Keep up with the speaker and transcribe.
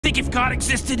think if God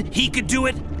existed, he could do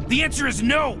it? The answer is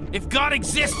no. If God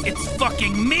exists, it's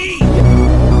fucking me!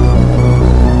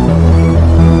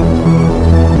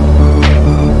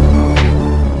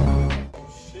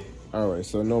 Alright,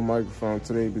 so no microphone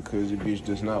today because your bitch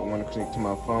does not want to connect to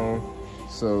my phone.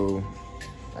 So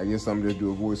I guess I'm just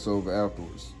do a voiceover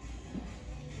afterwards.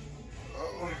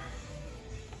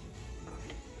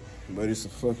 But it's a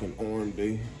fucking arm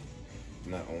day.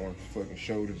 Not arms, fucking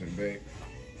shoulders and back.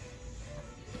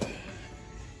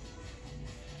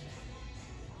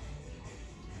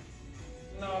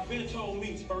 Nah, Ben told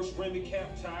me first Remy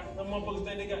cap title. Them motherfuckers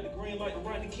think they got the green light to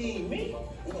Rodney King. Me?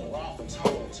 We gonna ride from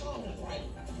town to town, right?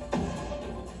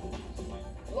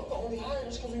 Look, the only hire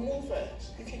is because we move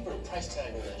fast. You can't put a price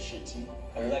tag on that shit, T.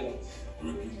 I like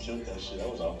Rick, you killed that shit. That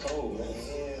was our code, man.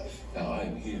 Yeah. Now I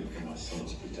am here for my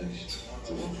son's protection.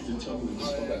 So why don't you just tell me what the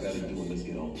fuck I gotta do and let's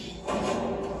get on with it.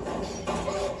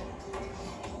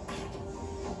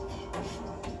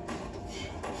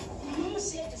 You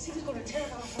said the city's gonna tear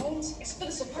down our homes and split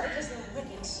us apart because they're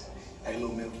weapons. Hey,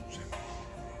 little Mel.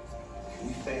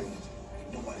 We family.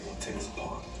 Nobody gonna tear us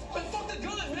apart. Man, fuck the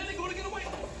gun, man. They gonna get away.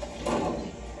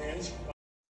 Hands.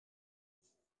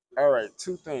 Alright,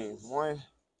 two things. One,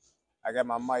 I got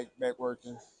my mic back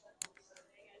working.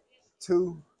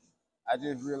 Two, I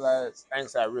just realized, I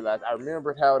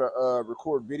remembered how to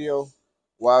record video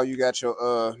while you got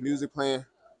your music playing.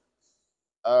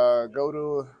 Go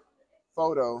to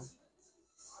photo,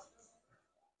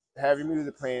 have your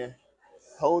music playing,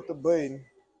 hold the button,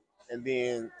 and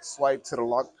then swipe to the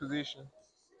lock position.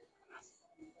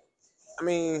 I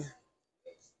mean,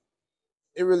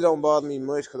 it really don't bother me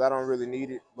much because I don't really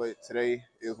need it, but today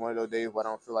is one of those days where I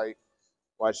don't feel like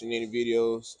watching any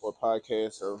videos or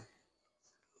podcasts, so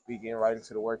we getting right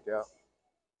into the workout.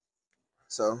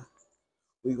 So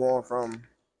we going from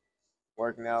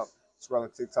working out,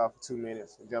 scrolling TikTok for 2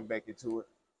 minutes, and jump back into it.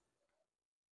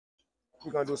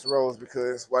 We're gonna do some rolls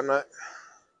because why not?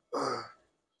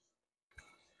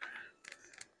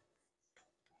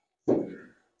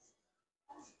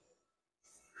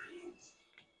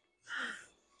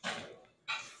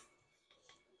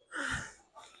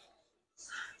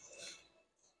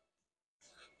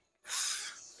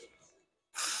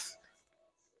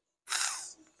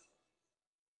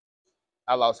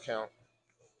 I lost count.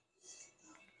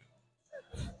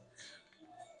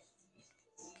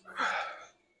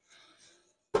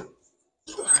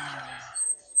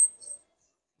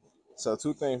 So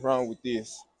two things wrong with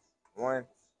this. One,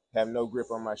 have no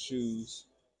grip on my shoes.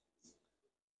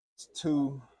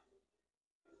 Two,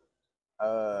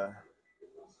 like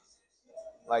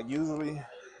usually,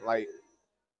 like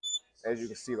as you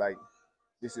can see, like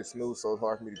this is smooth, so it's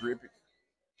hard for me to grip it,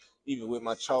 even with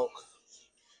my chalk.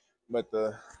 But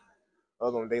the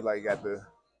other one, they like got the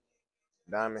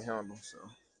diamond handle, so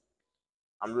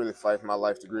I'm really fighting for my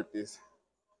life to grip this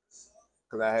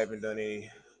because I haven't done any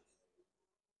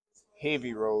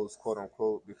heavy rolls, quote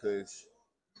unquote, because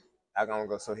I gonna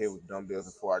go so heavy with dumbbells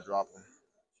before I drop them.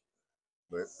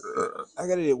 But I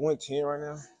got it at 110 right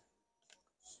now,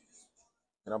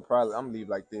 and I'm gonna leave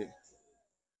like that,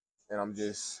 and I'm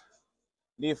just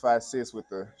need 5 sets with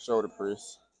the shoulder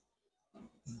press.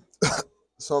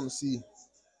 So I'm gonna see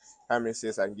how many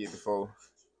sets I can get before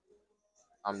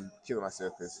I'm killing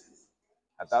myself. Cause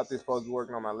I thought this was supposed to be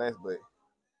working on my lats, but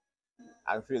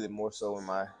I can feel it more so in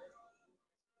my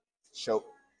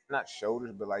not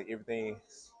shoulders, but like everything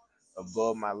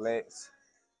above my lats,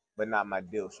 but not my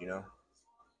dilts, you know.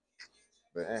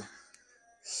 But I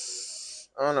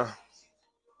don't know.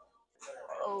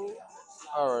 Oh,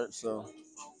 all right. So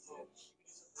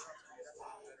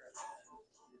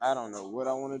I don't know what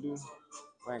I want to do.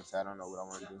 Thanks, I don't know what I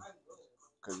want to do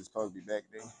because it's supposed to be back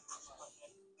day.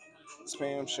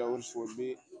 Spam shoulders for a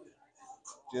bit.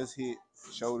 Just hit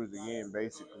shoulders again,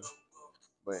 basically.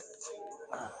 But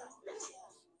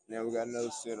now we got another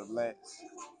set of lats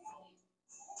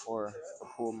or a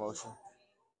pull motion.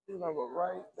 We're gonna go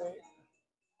right there.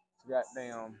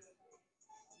 Goddamn.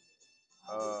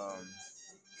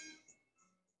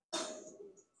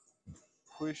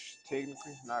 Push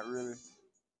technically, not really.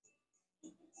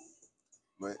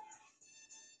 But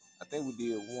I think we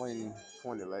did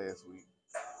 120 last week.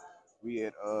 We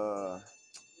at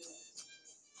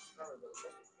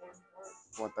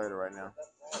 130 right now.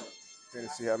 Gonna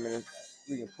see how many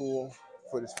we can pull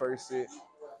for this first set.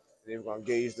 Then we're gonna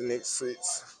gauge the next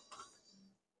sets.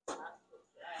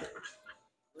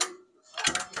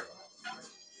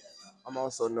 I'm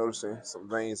also noticing some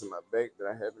veins in my back that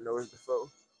I haven't noticed before.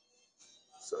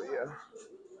 So yeah.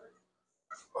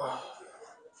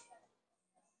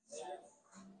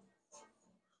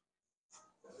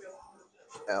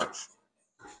 Ouch.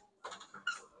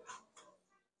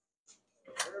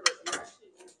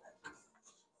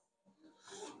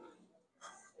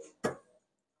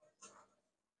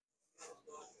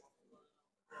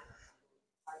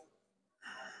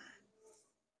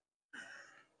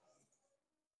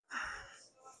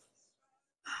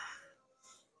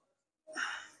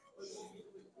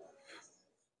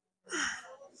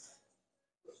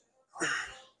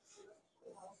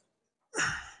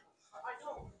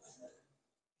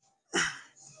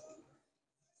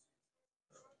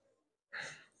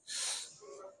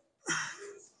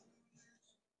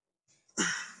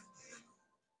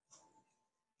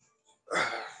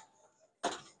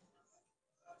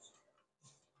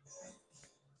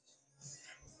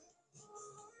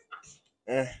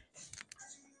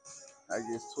 I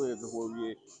guess 12 is where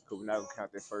we at, because we're not going to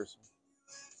count that first one.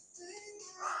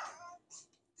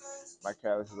 My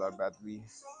calluses are about to be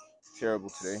terrible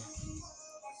today.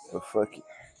 But fuck it.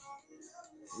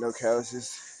 No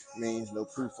calluses means no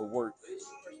proof of work.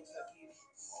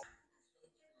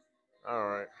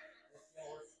 Alright.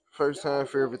 First time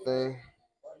for everything.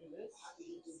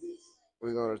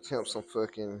 We're going to attempt some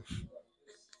fucking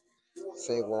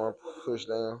single arm push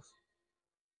downs.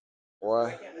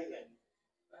 Why?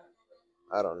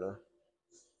 I don't know.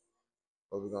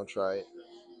 But we're going to try it.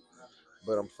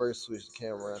 But I'm first switch the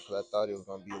camera around because I thought it was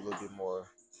going to be a little bit more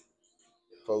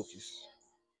focused.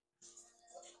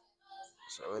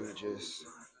 So let me just...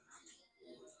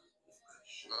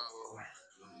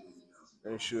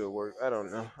 it should work. I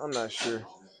don't know. I'm not sure.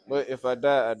 But if I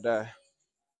die, I die.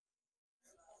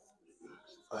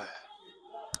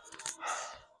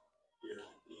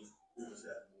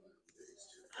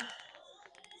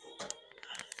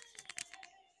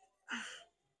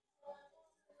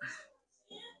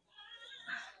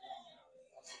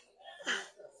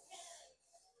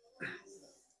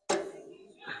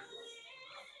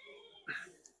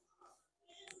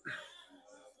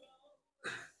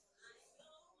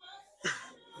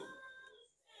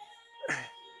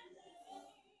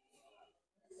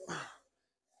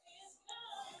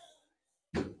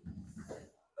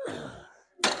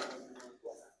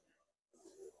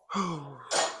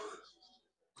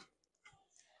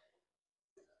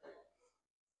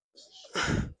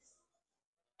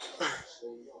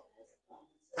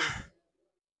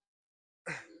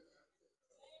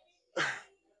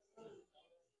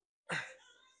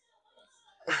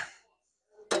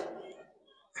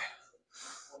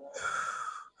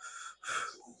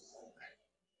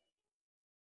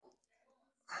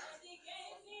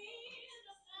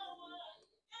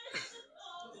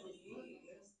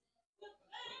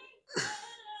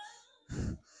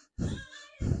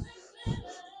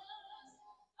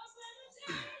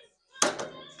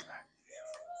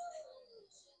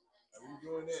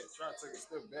 Doing that, try to take a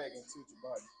step back and tilt your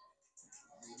body.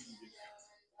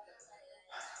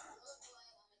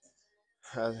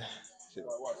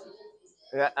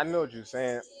 Yeah, I know what you're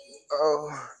saying.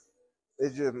 Oh,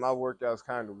 it's just my workout's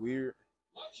kind of weird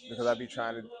because I be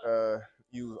trying to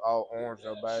use all arms,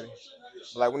 no body.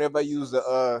 But like whenever I use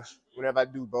whenever I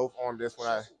do both arms, that's when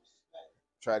I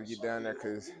try to get down there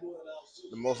because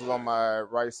the muscles on my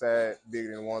right side bigger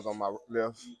than the ones on my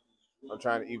left. I'm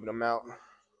trying to even them out.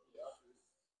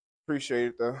 Appreciate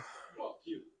it though.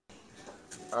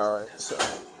 All right, so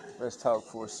let's talk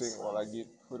for a second while I get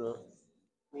put up.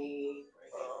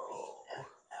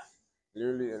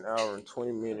 Literally an hour and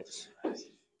 20 minutes.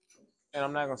 And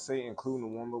I'm not going to say including the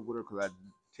warm-up with her because I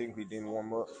technically didn't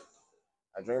warm up.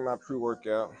 I drank my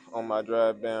pre-workout on my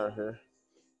drive down here.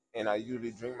 And I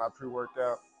usually drink my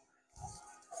pre-workout.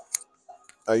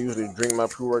 And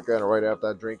right after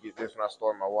I drink it, that's when I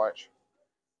start my watch.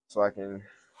 So I can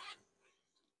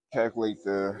calculate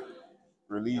the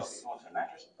release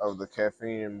of the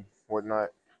caffeine and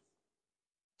whatnot.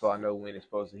 So I know when it's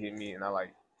supposed to hit me, and I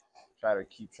like try to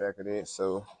keep track of that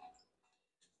so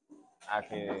I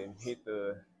can hit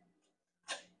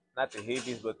not the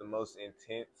heaviest, but the most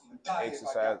intense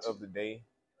exercise of the day.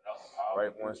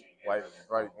 Right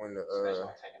when the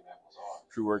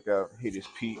pre-workout hit its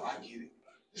peak,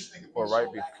 or right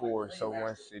before. So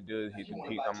once it does hit the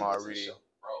peak, I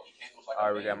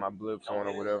already got my blood flowing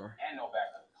or whatever.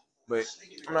 But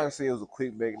I'm not gonna say it was a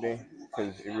quick back day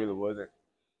because it really wasn't.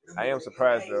 I am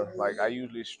surprised though. Like I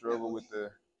usually struggle with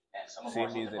the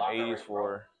 70s and 80s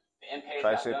for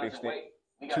tricep extension,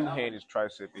 two-handed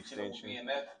tricep extension.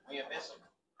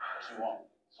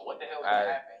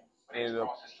 I ended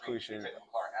up pushing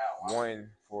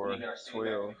one for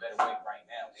 12.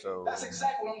 So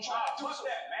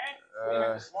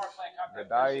the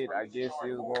diet, I guess,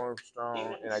 is going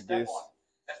strong, and I guess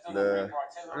I'm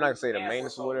not gonna say the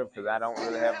maintenance or whatever because I don't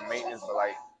really have maintenance, but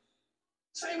like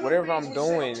whatever I'm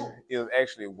doing is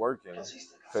actually working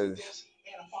because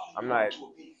I'm not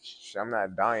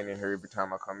dying in here every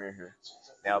time I come in here.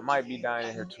 Now, I might be dying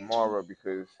in here tomorrow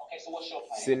because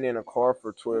sitting in a car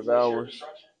for 12 hours,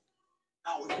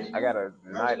 I got a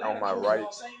knot on my right,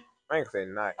 I ain't gonna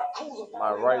say knot,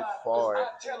 my right quad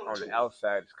on the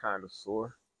outside is kind of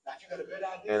sore.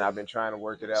 And I've been trying to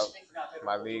work it out,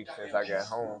 my legs, since I got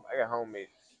home. I got home at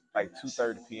like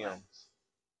 2:30 p.m.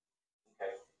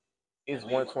 It's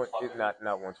 1:20, it's not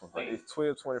 1:25, it's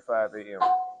 12:25 a.m.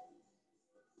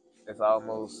 It's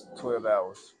almost 12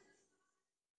 hours.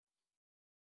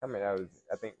 How many hours?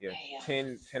 I think, yeah,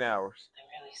 10 hours.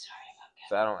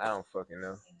 So I don't fucking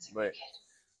know. But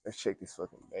let's check this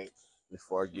fucking date.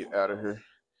 before I get out of here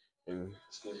and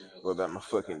go about my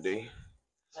fucking day.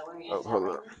 Oh, hold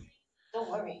up. Don't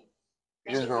worry.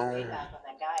 Just gonna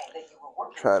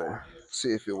try to see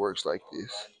if it works like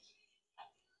this.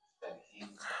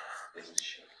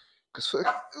 Cause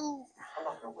fuck, ooh. I'm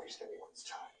not gonna waste anyone's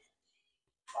time.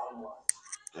 Bottom line.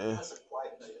 Yeah, That's a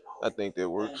quiet night at home. I think that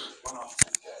works. Run off to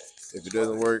the guy. If it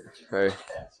doesn't work, hey,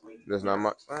 that's not my,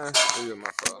 it is my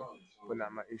fault, but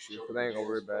not my issue. Cause I ain't gonna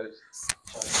worry about it.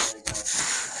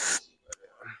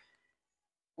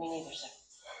 Me neither, sir.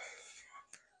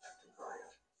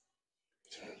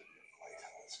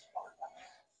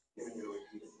 Given your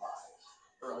repeated lies,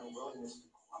 her unwillingness to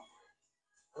cooperate,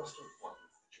 most important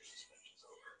that your suspension's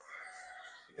over.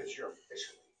 Because you're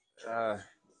officially.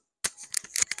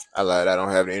 I lied. I don't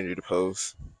have the energy to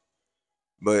pose.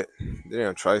 But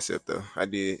damn tricep though, I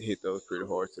did hit those pretty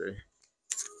hard today.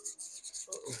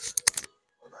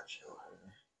 What about you?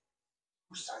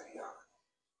 Whose side are you on?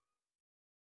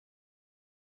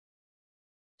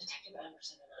 Detective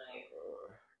Emerson and I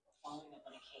were following up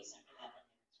on a case after that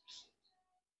evidence was received.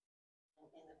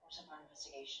 In the course of our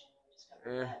investigation, we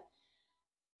discovered that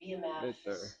BMF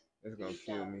That's gonna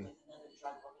kill me. with another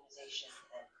drug organization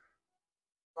that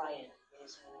Brian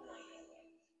is moonlighting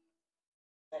with,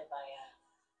 led by a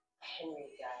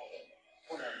Henry guy and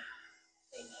woman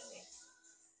named Henry.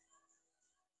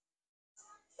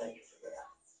 Thank you for that.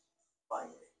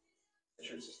 Finally. I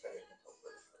should suspend it until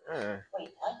further. Wait,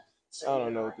 what? I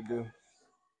don't know what to do.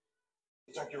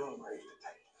 You dug your own grave,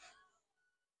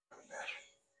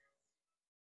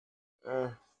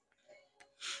 detective.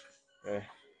 Yeah,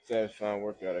 satisfying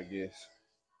workout, I guess.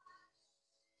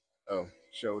 Oh,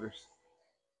 shoulders.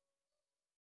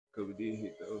 Cause we did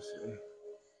hit those today.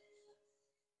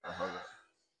 Hold up.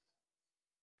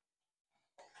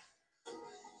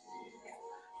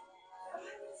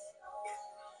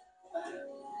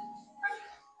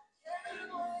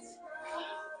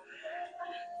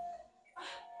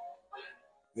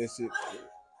 That's it.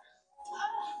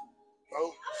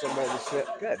 Oh, somebody said,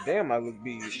 God damn, I look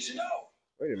big.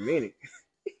 Wait a minute.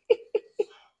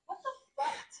 What the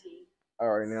fuck, T? All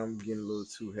right, now I'm getting a little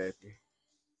too happy.